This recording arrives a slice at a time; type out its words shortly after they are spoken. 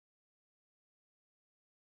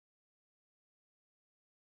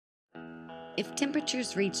If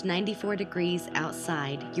temperatures reach 94 degrees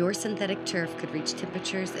outside, your synthetic turf could reach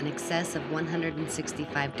temperatures in excess of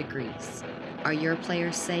 165 degrees. Are your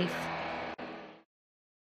players safe?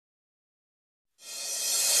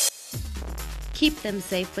 Keep them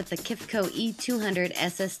safe with the Kifco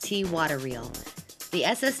E200SST water reel. The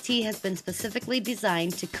SST has been specifically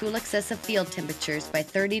designed to cool excessive field temperatures by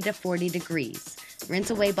 30 to 40 degrees,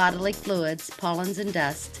 rinse away bodily fluids, pollens and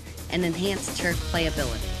dust, and enhance turf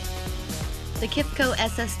playability. The Kifco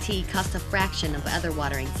SST costs a fraction of other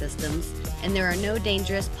watering systems, and there are no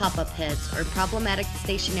dangerous pop-up heads or problematic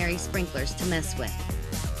stationary sprinklers to mess with.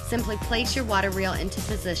 Simply place your water reel into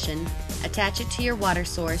position, attach it to your water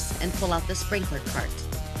source, and pull out the sprinkler cart.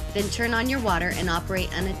 Then turn on your water and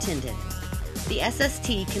operate unattended. The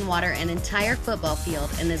SST can water an entire football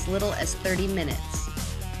field in as little as 30 minutes.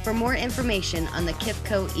 For more information on the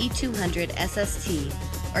Kifco E200SST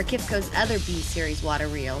or Kifco's other B-Series water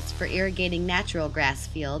reels for irrigating natural grass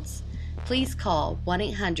fields, please call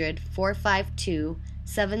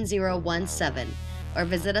 1-800-452-7017 or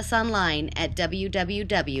visit us online at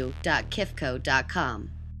www.kifco.com.